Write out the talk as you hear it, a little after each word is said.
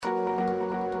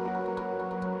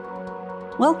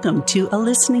Welcome to A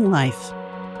Listening Life.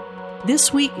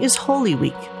 This week is Holy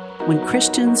Week, when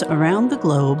Christians around the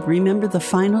globe remember the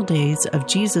final days of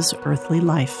Jesus' earthly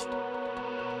life.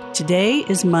 Today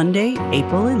is Monday,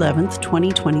 April 11th,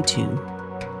 2022.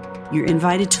 You're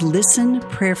invited to listen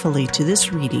prayerfully to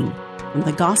this reading from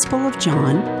the Gospel of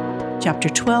John, chapter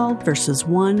 12, verses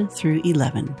 1 through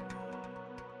 11.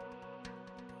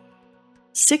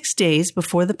 6 days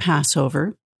before the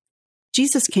Passover,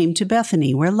 Jesus came to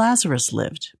Bethany where Lazarus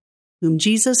lived, whom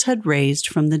Jesus had raised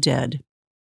from the dead.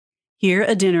 Here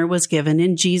a dinner was given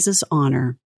in Jesus'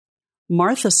 honor.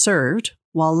 Martha served,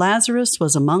 while Lazarus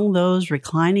was among those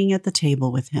reclining at the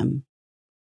table with him.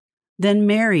 Then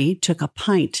Mary took a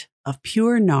pint of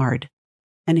pure nard,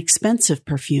 an expensive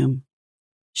perfume.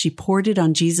 She poured it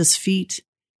on Jesus' feet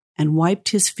and wiped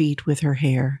his feet with her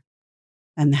hair,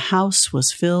 and the house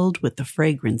was filled with the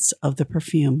fragrance of the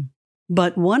perfume.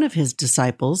 But one of his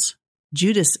disciples,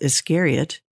 Judas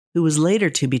Iscariot, who was later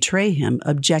to betray him,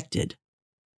 objected.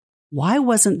 Why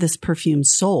wasn't this perfume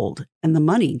sold and the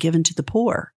money given to the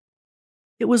poor?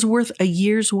 It was worth a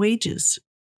year's wages.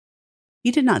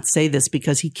 He did not say this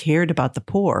because he cared about the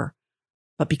poor,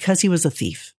 but because he was a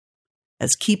thief.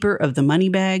 As keeper of the money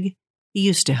bag, he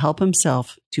used to help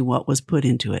himself to what was put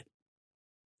into it.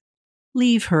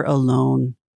 Leave her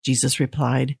alone, Jesus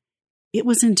replied. It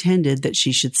was intended that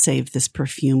she should save this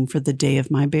perfume for the day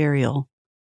of my burial.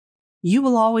 You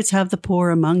will always have the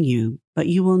poor among you, but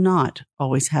you will not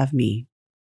always have me.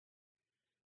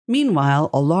 Meanwhile,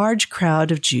 a large crowd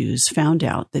of Jews found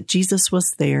out that Jesus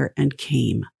was there and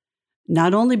came,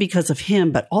 not only because of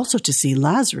him, but also to see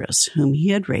Lazarus, whom he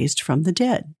had raised from the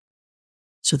dead.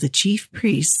 So the chief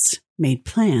priests made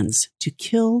plans to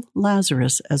kill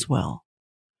Lazarus as well.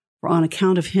 For on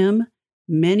account of him,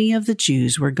 many of the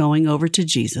Jews were going over to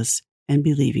Jesus and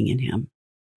believing in him.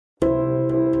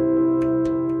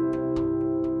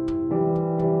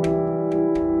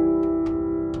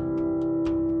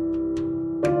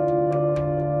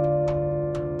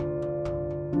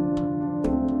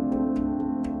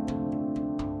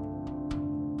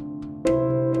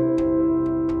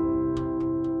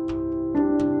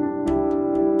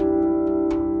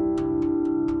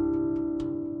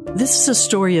 This is a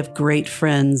story of great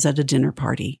friends at a dinner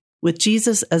party, with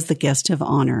Jesus as the guest of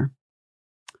honor.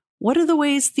 What are the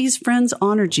ways these friends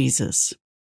honor Jesus?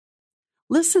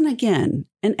 Listen again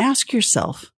and ask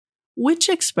yourself, which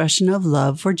expression of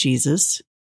love for Jesus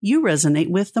you resonate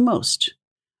with the most?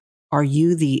 Are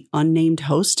you the unnamed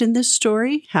host in this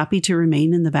story, happy to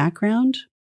remain in the background?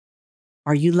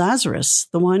 Are you Lazarus,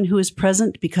 the one who is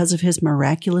present because of his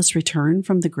miraculous return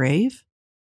from the grave?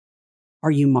 Are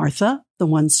you Martha, the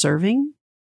one serving?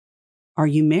 Are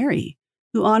you Mary,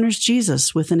 who honors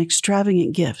Jesus with an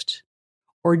extravagant gift?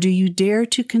 Or do you dare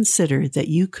to consider that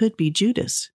you could be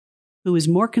Judas, who is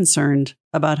more concerned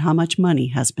about how much money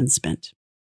has been spent?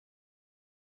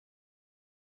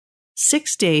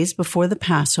 6 days before the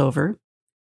Passover,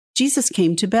 Jesus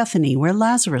came to Bethany where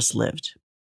Lazarus lived,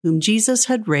 whom Jesus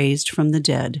had raised from the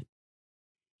dead.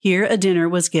 Here a dinner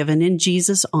was given in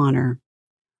Jesus' honor.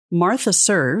 Martha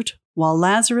served, while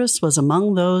Lazarus was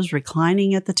among those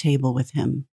reclining at the table with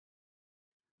him.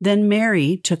 Then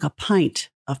Mary took a pint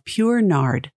of pure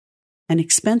nard, an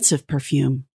expensive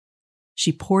perfume.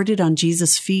 She poured it on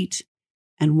Jesus' feet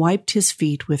and wiped his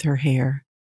feet with her hair,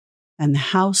 and the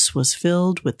house was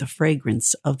filled with the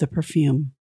fragrance of the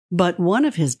perfume. But one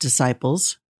of his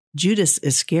disciples, Judas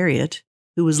Iscariot,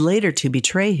 who was later to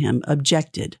betray him,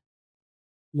 objected.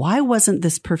 Why wasn't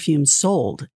this perfume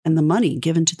sold and the money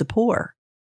given to the poor?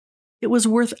 It was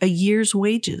worth a year's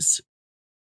wages.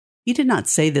 He did not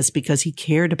say this because he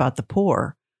cared about the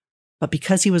poor, but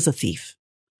because he was a thief.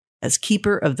 As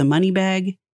keeper of the money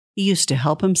bag, he used to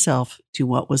help himself to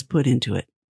what was put into it.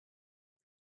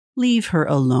 Leave her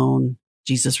alone,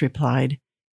 Jesus replied.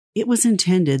 It was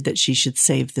intended that she should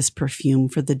save this perfume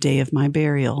for the day of my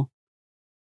burial.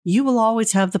 You will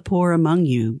always have the poor among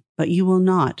you, but you will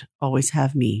not always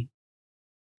have me.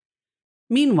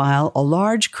 Meanwhile, a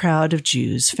large crowd of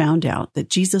Jews found out that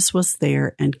Jesus was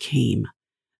there and came,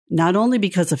 not only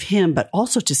because of him, but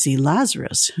also to see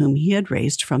Lazarus, whom he had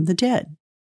raised from the dead.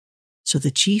 So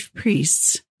the chief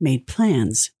priests made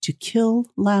plans to kill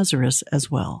Lazarus as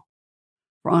well.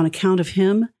 For on account of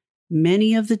him,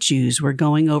 many of the Jews were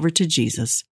going over to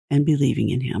Jesus and believing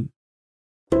in him.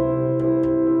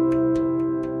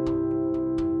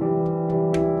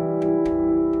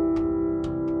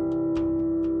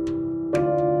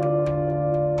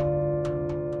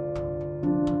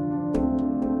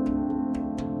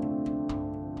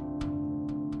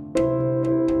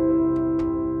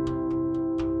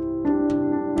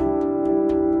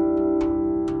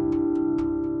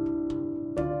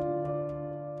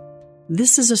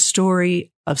 This is a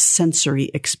story of sensory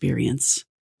experience,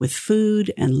 with food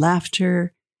and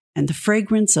laughter and the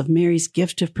fragrance of Mary's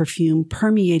gift of perfume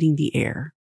permeating the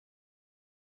air.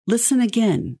 Listen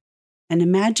again and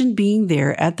imagine being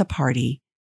there at the party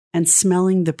and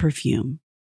smelling the perfume.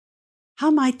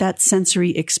 How might that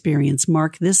sensory experience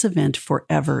mark this event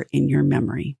forever in your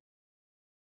memory?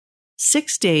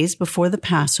 6 days before the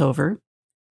Passover,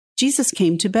 Jesus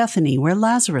came to Bethany where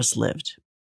Lazarus lived,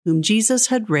 whom Jesus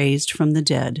had raised from the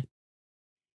dead.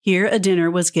 Here a dinner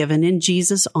was given in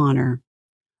Jesus' honor.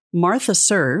 Martha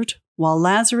served, while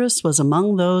Lazarus was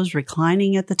among those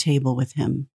reclining at the table with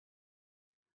him.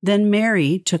 Then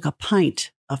Mary took a pint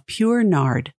of pure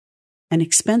nard, an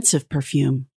expensive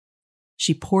perfume.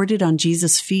 She poured it on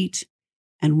Jesus' feet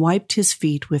and wiped his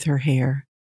feet with her hair,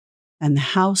 and the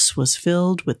house was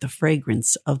filled with the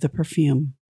fragrance of the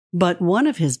perfume. But one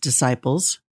of his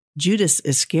disciples, Judas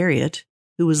Iscariot,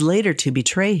 who was later to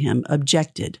betray him,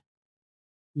 objected.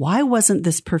 Why wasn't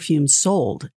this perfume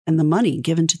sold and the money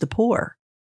given to the poor?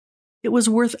 It was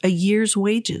worth a year's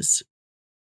wages.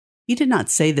 He did not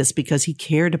say this because he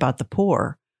cared about the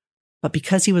poor, but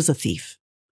because he was a thief.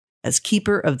 As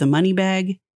keeper of the money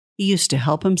bag, he used to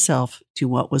help himself to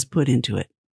what was put into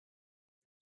it.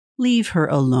 Leave her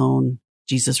alone,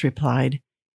 Jesus replied.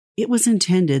 It was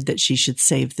intended that she should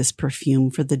save this perfume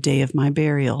for the day of my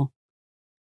burial.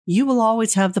 You will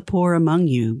always have the poor among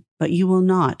you, but you will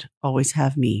not always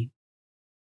have me.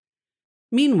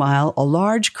 Meanwhile, a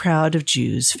large crowd of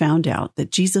Jews found out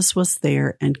that Jesus was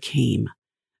there and came,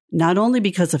 not only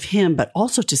because of him, but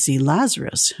also to see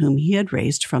Lazarus, whom he had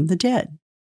raised from the dead.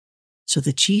 So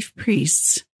the chief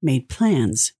priests made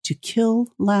plans to kill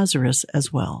Lazarus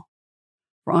as well.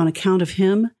 For on account of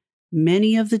him,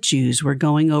 many of the Jews were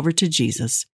going over to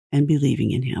Jesus and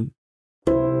believing in him.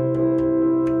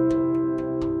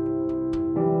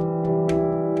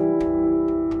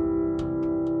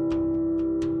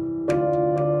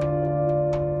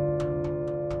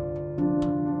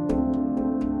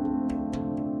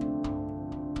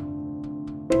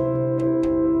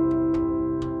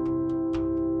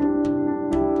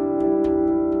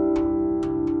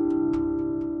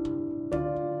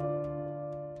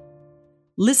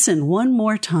 Listen one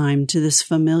more time to this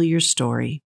familiar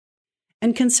story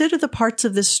and consider the parts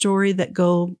of this story that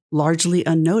go largely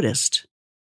unnoticed,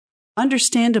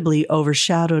 understandably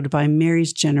overshadowed by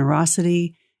Mary's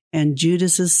generosity and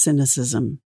Judas's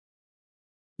cynicism.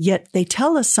 Yet they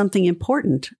tell us something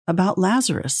important about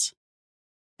Lazarus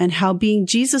and how being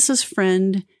Jesus's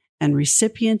friend and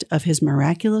recipient of his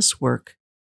miraculous work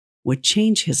would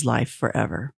change his life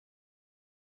forever.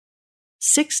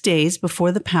 6 days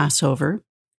before the Passover,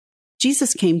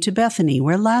 Jesus came to Bethany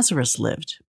where Lazarus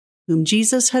lived, whom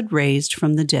Jesus had raised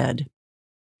from the dead.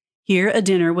 Here a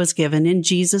dinner was given in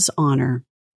Jesus' honor.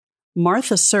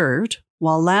 Martha served,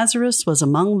 while Lazarus was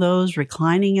among those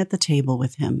reclining at the table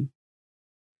with him.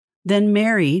 Then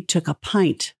Mary took a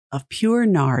pint of pure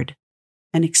nard,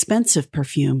 an expensive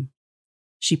perfume.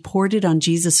 She poured it on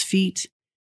Jesus' feet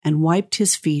and wiped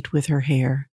his feet with her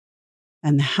hair,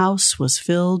 and the house was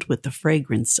filled with the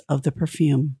fragrance of the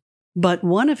perfume. But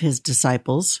one of his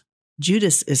disciples,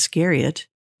 Judas Iscariot,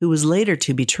 who was later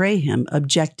to betray him,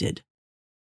 objected.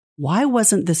 Why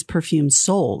wasn't this perfume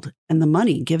sold and the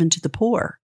money given to the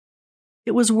poor?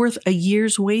 It was worth a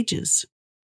year's wages.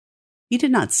 He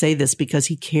did not say this because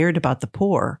he cared about the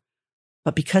poor,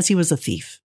 but because he was a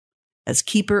thief. As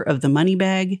keeper of the money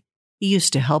bag, he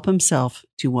used to help himself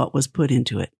to what was put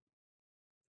into it.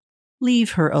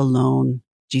 Leave her alone,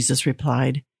 Jesus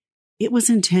replied. It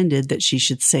was intended that she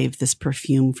should save this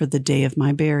perfume for the day of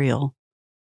my burial.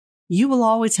 You will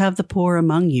always have the poor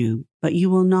among you, but you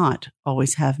will not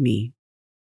always have me.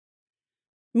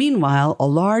 Meanwhile, a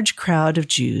large crowd of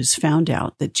Jews found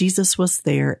out that Jesus was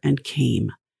there and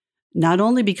came, not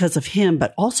only because of him,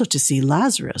 but also to see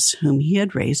Lazarus, whom he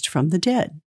had raised from the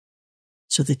dead.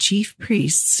 So the chief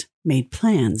priests made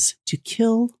plans to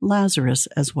kill Lazarus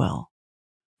as well.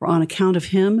 For on account of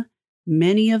him,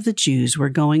 many of the Jews were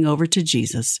going over to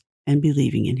Jesus and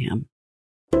believing in him.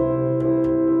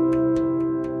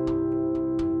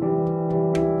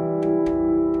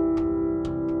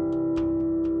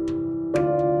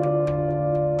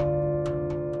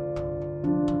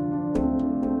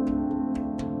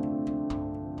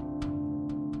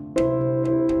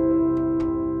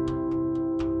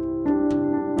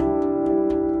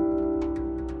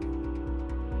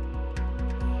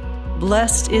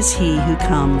 Blessed is he who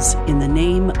comes in the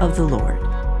name of the Lord.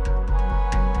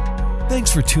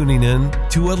 Thanks for tuning in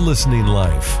to A Listening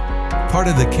Life, part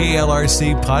of the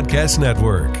KLRC Podcast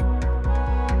Network.